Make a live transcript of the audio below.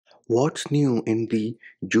What's new in the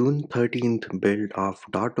June 13th build of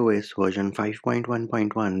 .os version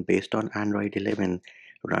 5.1.1 based on Android 11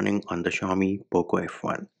 running on the Xiaomi Poco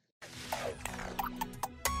F1?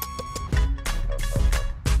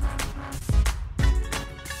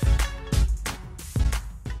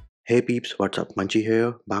 Hey peeps, what's up? Munchie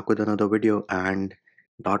here, back with another video, and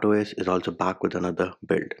 .os is also back with another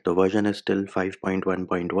build. The version is still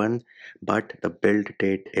 5.1.1, but the build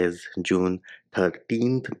date is June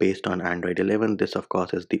 13th based on Android 11. This of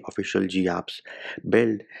course is the official GApps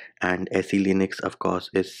build, and SE Linux of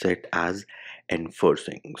course is set as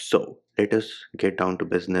enforcing. So let us get down to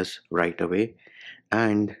business right away.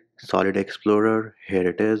 And Solid Explorer, here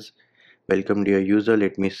it is. Welcome dear user,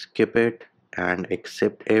 let me skip it and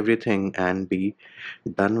accept everything and be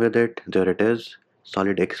done with it. There it is.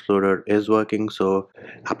 Solid Explorer is working, so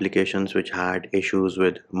applications which had issues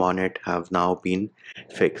with Monet have now been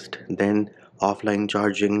fixed. Then offline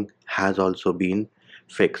charging has also been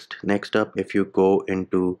fixed. Next up, if you go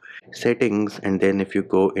into settings and then if you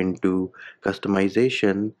go into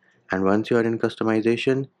customization, and once you are in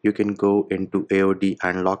customization, you can go into AOD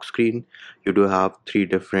and lock screen. You do have three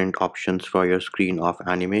different options for your screen of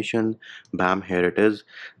animation. Bam, here it is.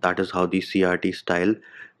 That is how the CRT style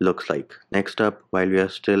looks like. Next up, while we are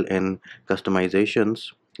still in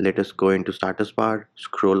customizations, let us go into status bar,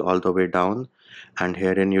 scroll all the way down, and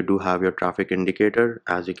herein you do have your traffic indicator.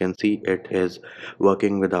 As you can see, it is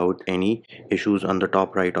working without any issues on the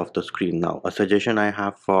top right of the screen. Now a suggestion I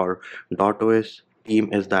have for .os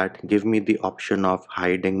team is that give me the option of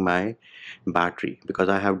hiding my battery, because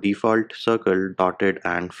I have default circle, dotted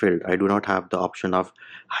and filled. I do not have the option of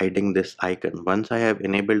hiding this icon. Once I have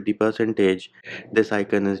enabled the percentage, this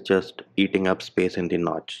icon is just eating up space in the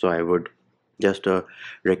notch. So I would just a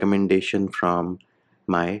recommendation from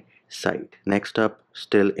my side. Next up,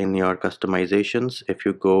 still in your customizations, if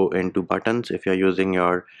you go into buttons, if you're using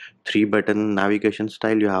your 3-button navigation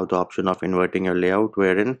style, you have the option of inverting your layout,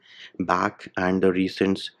 wherein back and the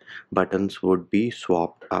recent buttons would be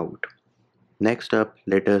swapped out. Next up,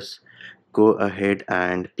 let us go ahead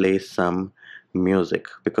and play some music,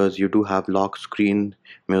 because you do have lock screen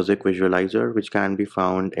music visualizer which can be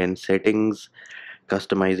found in settings,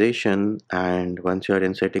 customization, and once you are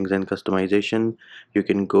in settings and customization, you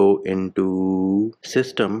can go into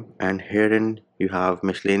system, and herein you have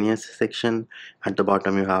miscellaneous section. At the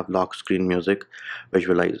bottom you have lock screen music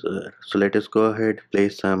visualizer. So let us go ahead, play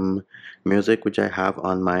some music which I have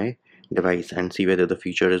on my device and see whether the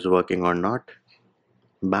feature is working or not.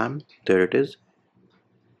 Bam, there it is,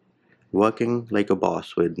 working like a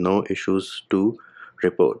boss with no issues to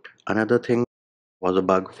report. Another thing was a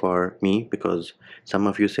bug for me, because some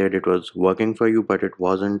of you said it was working for you but it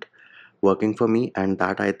wasn't working for me, and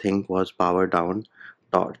that I think was power down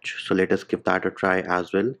torch. So let us give that a try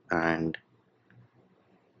as well. And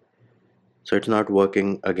so it's not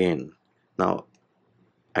working again. Now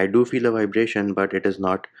I do feel a vibration, but it is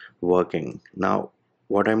not working. Now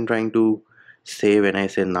what I'm trying to say when I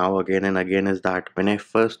say now again and again is that when I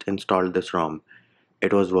first installed this ROM,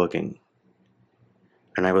 it was working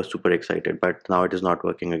and I was super excited, but now it is not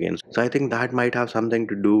working again. So I think that might have something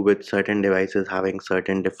to do with certain devices having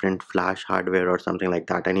certain different flash hardware or something like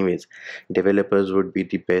that. Anyways, developers would be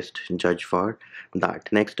the best judge for that.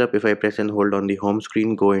 Next up, if I press and hold on the home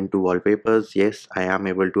screen, go into wallpapers, yes, I am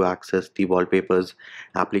able to access the wallpapers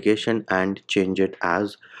application and change it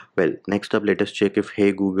as well. Next up, let us check if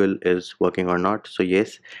Hey Google is working or not. So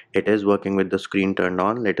yes, it is working with the screen turned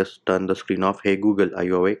on. Let us turn the screen off. Hey Google, are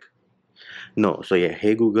you awake? No. So yeah,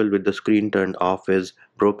 Hey Google with the screen turned off is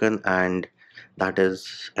broken, and that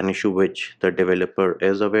is an issue which the developer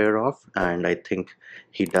is aware of, and I think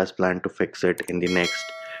he does plan to fix it in the next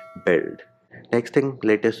build. Next thing,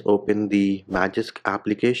 let us open the Magisk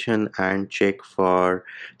application and check for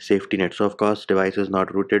safety net. So of course device is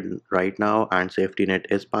not rooted right now and safety net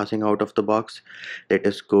is passing out of the box. Let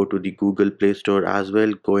us go to the Google Play Store as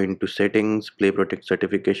well, go into settings, Play Protect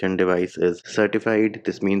certification, device is certified.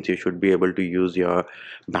 This means you should be able to use your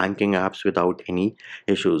banking apps without any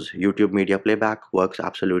issues. YouTube media playback works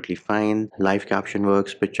absolutely fine. Live caption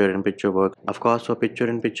works, picture in picture works. Of course, for picture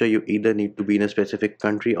in picture you either need to be in a specific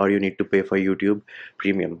country or you need to pay for YouTube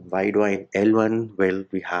Premium. Why do I L1? Well,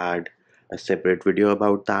 we had a separate video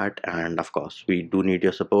about that, and of course we do need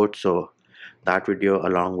your support, so that video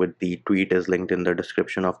along with the tweet is linked in the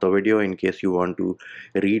description of the video in case you want to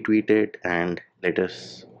retweet it, and let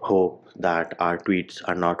us hope that our tweets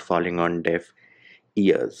are not falling on deaf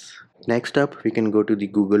ears. Next up, we can go to the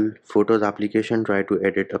Google Photos application, try to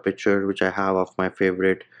edit a picture which I have of my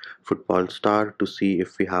favorite football star to see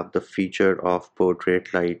if we have the feature of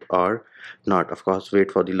portrait light or not. Of course,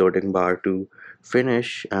 wait for the loading bar to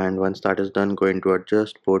finish, and once that is done, go into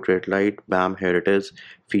adjust portrait light. Bam, here it is.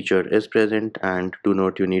 Feature is present, and do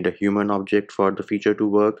note you need a human object for the feature to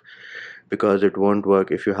work, because it won't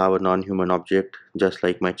work if you have a non-human object, just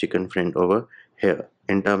like my chicken friend over here.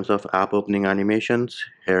 In terms of app opening animations,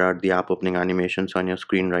 here are the app opening animations on your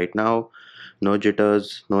screen right now. No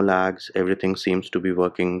jitters, no lags, everything seems to be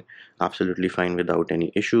working absolutely fine without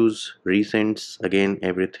any issues. Recents, again,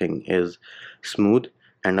 everything is smooth.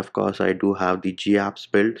 And of course, I do have the G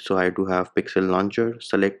apps built, so I do have Pixel Launcher,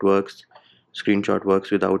 Select works, Screenshot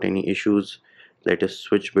works without any issues. Let us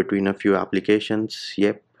switch between a few applications.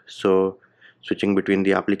 Yep, so switching between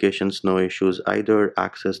the applications, no issues either.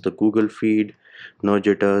 Access the Google feed, no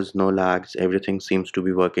jitters, no lags, everything seems to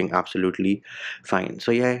be working absolutely fine.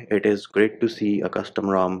 So yeah, it is great to see a custom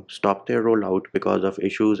ROM stop their rollout because of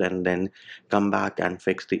issues and then come back and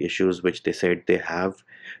fix the issues which they said they have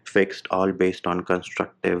fixed, all based on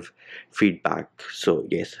constructive feedback. So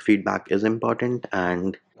yes, feedback is important,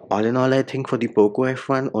 and all in all, I think for the Poco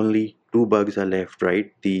F1, only two bugs are left,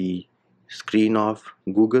 right? The screen off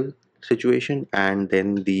Google situation and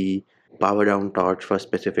then the power down torch for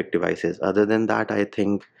specific devices. Other than that, I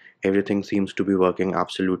think everything seems to be working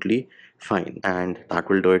absolutely fine. And that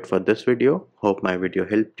will do it for this video. Hope my video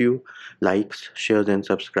helped you. Likes, shares, and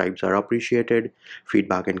subscribes are appreciated.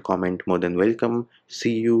 Feedback and comment more than welcome.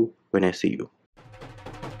 See you when I see you.